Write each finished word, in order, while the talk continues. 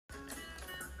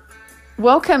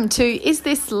Welcome to Is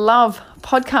This Love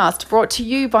podcast, brought to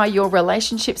you by your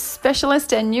relationship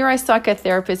specialist and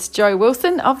neuropsychotherapist Jo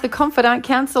Wilson of The Confidant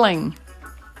Counselling.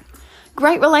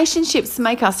 Great relationships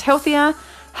make us healthier,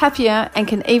 happier, and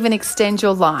can even extend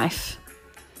your life.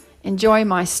 Enjoy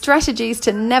my strategies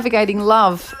to navigating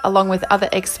love along with other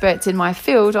experts in my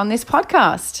field on this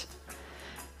podcast.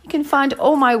 You can find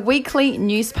all my weekly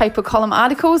newspaper column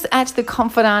articles at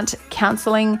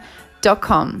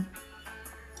theconfidantcounselling.com.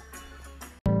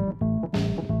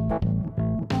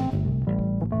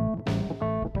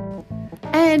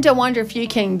 And I wonder if you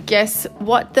can guess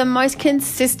what the most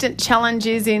consistent challenge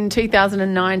is in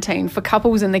 2019 for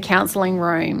couples in the counselling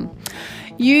room.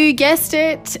 You guessed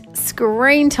it,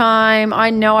 screen time. I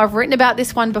know I've written about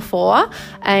this one before,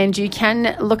 and you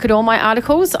can look at all my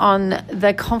articles on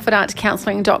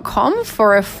theconfidantcounselling.com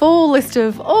for a full list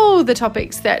of all the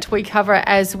topics that we cover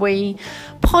as we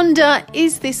ponder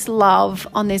Is This Love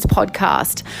on this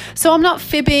podcast. So I'm not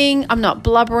fibbing, I'm not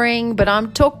blubbering, but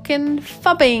I'm talking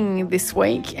fubbing this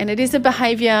week, and it is a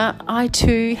behaviour I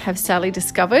too have sadly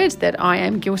discovered that I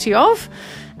am guilty of,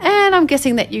 and I'm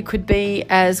guessing that you could be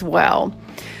as well.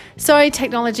 So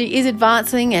technology is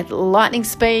advancing at lightning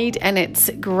speed, and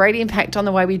it's great impact on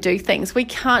the way we do things. We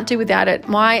can't do without it.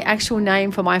 My actual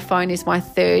name for my phone is my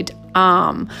third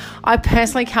arm. I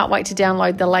personally can't wait to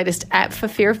download the latest app for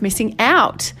fear of missing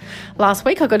out. Last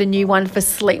week I got a new one for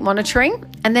sleep monitoring,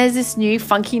 and there's this new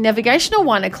funky navigational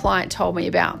one a client told me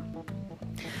about.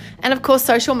 And of course,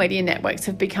 social media networks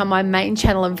have become my main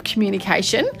channel of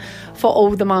communication for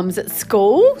all the mums at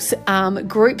schools,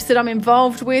 groups that I'm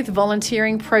involved with,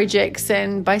 volunteering projects,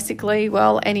 and basically,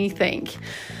 well, anything.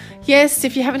 Yes,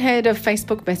 if you haven't heard of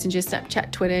Facebook Messenger,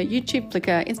 Snapchat, Twitter, YouTube,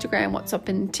 Flickr, Instagram, WhatsApp,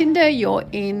 and Tinder, you're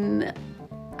in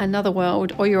another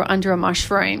world, or you're under a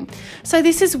mushroom. So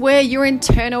this is where your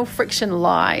internal friction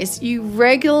lies. You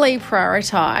regularly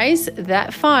prioritize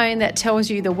that phone that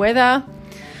tells you the weather,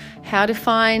 how to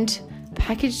find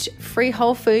packaged free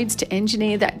whole foods to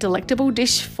engineer that delectable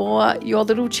dish for your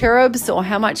little cherubs, or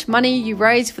how much money you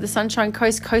raise for the Sunshine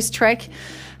Coast Trek.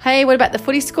 Hey, what about the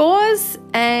footy scores?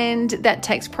 And that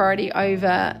takes priority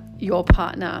over your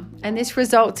partner. And this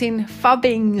results in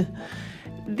fubbing.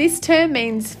 This term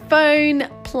means phone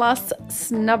plus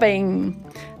snubbing.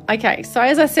 Okay, so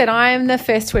as I said, I am the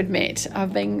first to admit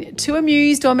I've been too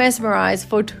amused or mesmerised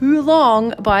for too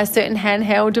long by a certain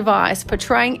handheld device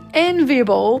portraying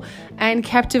enviable and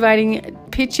captivating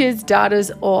pictures,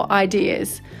 datas, or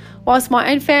ideas, whilst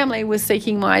my own family was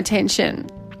seeking my attention.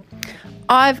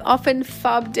 I've often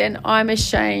fubbed and I'm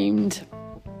ashamed.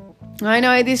 I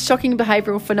know this shocking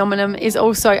behavioural phenomenon is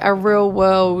also a real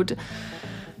world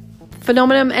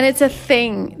phenomenon, and it's a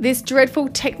thing. This dreadful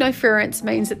technoference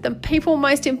means that the people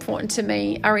most important to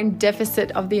me are in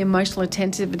deficit of the emotional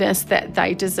attentiveness that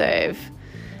they deserve.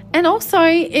 And also,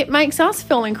 it makes us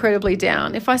feel incredibly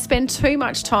down. If I spend too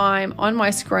much time on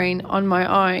my screen on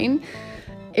my own,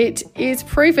 it is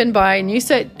proven by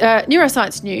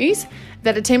Neuroscience News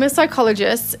that a team of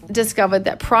psychologists discovered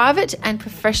that private and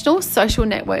professional social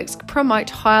networks promote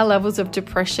higher levels of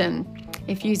depression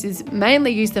if users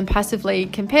mainly use them passively,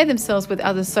 compare themselves with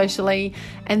others socially,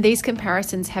 and these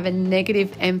comparisons have a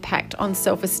negative impact on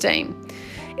self-esteem.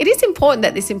 It is important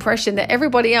that this impression that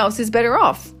everybody else is better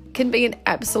off can be an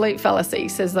absolute fallacy,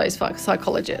 says those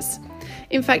psychologists.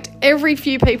 In fact, very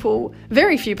few people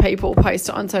post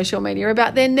on social media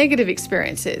about their negative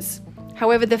experiences.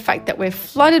 However, the fact that we're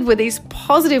flooded with these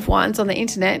positive ones on the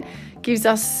internet gives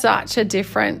us such a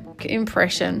different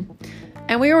impression.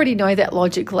 And we already know that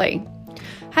logically.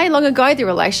 Hey, long ago, the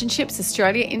Relationships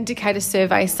Australia Indicator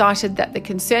survey cited that the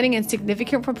concerning and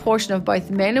significant proportion of both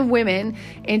men and women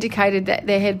indicated that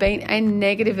there had been a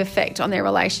negative effect on their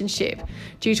relationship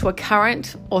due to a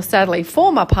current, or sadly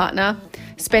former partner,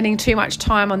 spending too much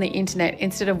time on the internet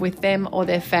instead of with them or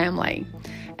their family.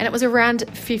 And it was around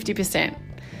 50%.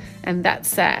 And that's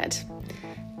sad.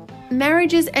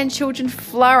 Marriages and children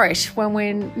flourish when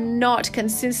we're not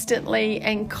consistently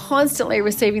and constantly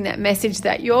receiving that message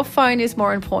that your phone is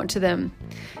more important to them.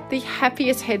 The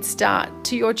happiest head start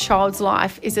to your child's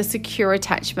life is a secure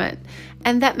attachment.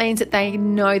 And that means that they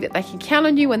know that they can count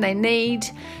on you when they need,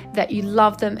 that you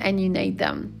love them and you need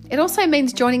them. It also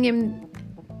means joining in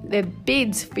their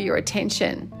bids for your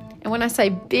attention. And when I say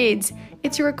bids,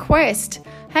 it's a request.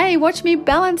 Hey, watch me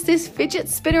balance this fidget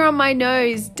spinner on my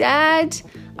nose, Dad.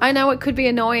 I know it could be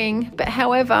annoying, but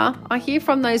however, I hear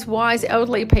from those wise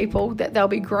elderly people that they'll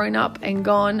be grown up and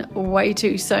gone way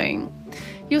too soon.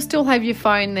 You'll still have your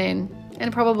phone then,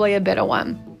 and probably a better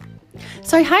one.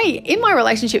 So hey, in my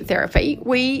relationship therapy,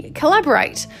 we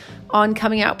collaborate on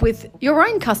coming up with your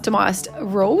own customized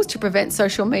rules to prevent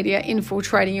social media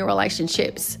infiltrating your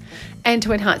relationships and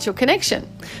to enhance your connection.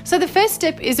 So the first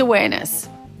step is awareness.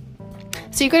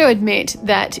 So you've got to admit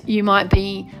that you might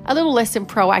be a little less than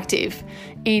proactive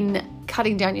in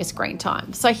cutting down your screen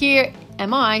time. So here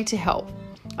am I to help.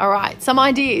 All right, some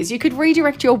ideas. You could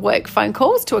redirect your work phone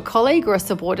calls to a colleague or a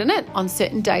subordinate on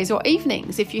certain days or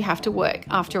evenings if you have to work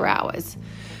after hours.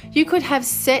 You could have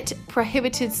set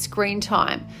prohibited screen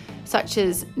time, such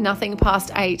as nothing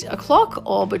past 8 o'clock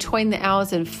or between the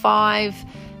hours of 5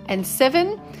 and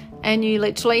 7, and you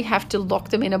literally have to lock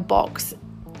them in a box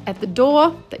at the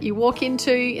door that you walk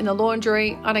into, in the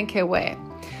laundry, I don't care where.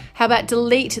 How about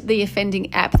delete the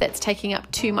offending app that's taking up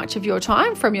too much of your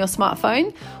time from your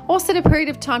smartphone, or set a period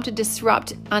of time to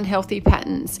disrupt unhealthy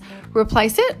patterns.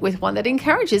 Replace it with one that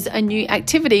encourages a new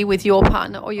activity with your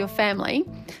partner or your family,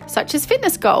 such as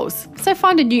fitness goals. So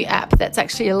find a new app that's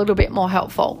actually a little bit more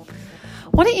helpful.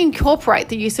 Why don't you incorporate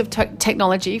the use of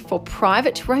technology for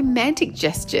private romantic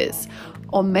gestures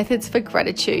or methods for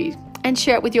gratitude and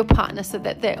share it with your partner so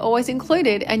that they're always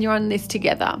included and you're on this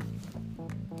together.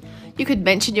 You could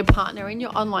mention your partner in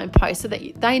your online post so that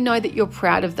they know that you're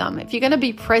proud of them. If you're going to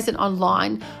be present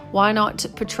online, why not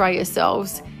portray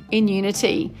yourselves in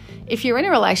unity? If you're in a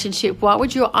relationship, why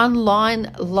would your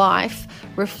online life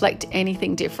reflect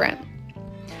anything different?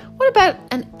 What about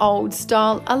an old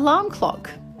style alarm clock?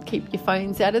 Keep your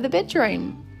phones out of the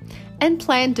bedroom. And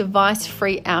plan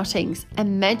device-free outings.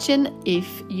 Imagine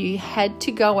if you had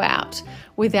to go out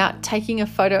without taking a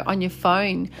photo on your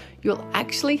phone. You'll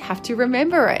actually have to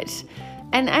remember it.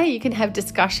 And you can have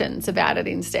discussions about it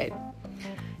instead.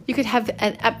 You could have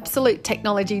an absolute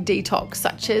technology detox,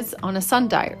 such as on a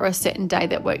Sunday or a certain day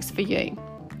that works for you.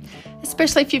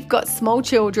 Especially if you've got small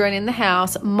children in the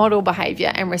house, model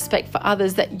behaviour and respect for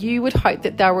others that you would hope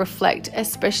that they'll reflect,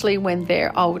 especially when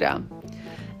they're older.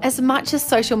 As much as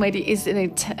social media is an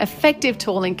effective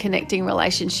tool in connecting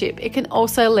relationship, it can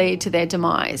also lead to their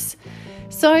demise.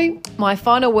 So my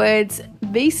final words,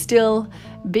 be still,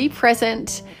 be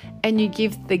present, and you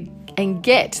get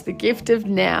the gift of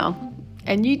now.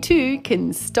 And you too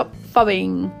can stop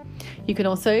phobbing. You can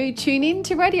also tune in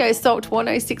to Radio Salt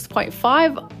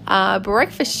 106.5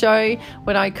 breakfast show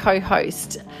when I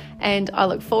co-host. And I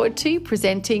look forward to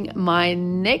presenting my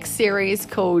next series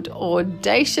called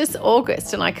Audacious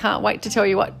August. And I can't wait to tell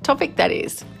you what topic that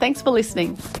is. Thanks for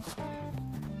listening.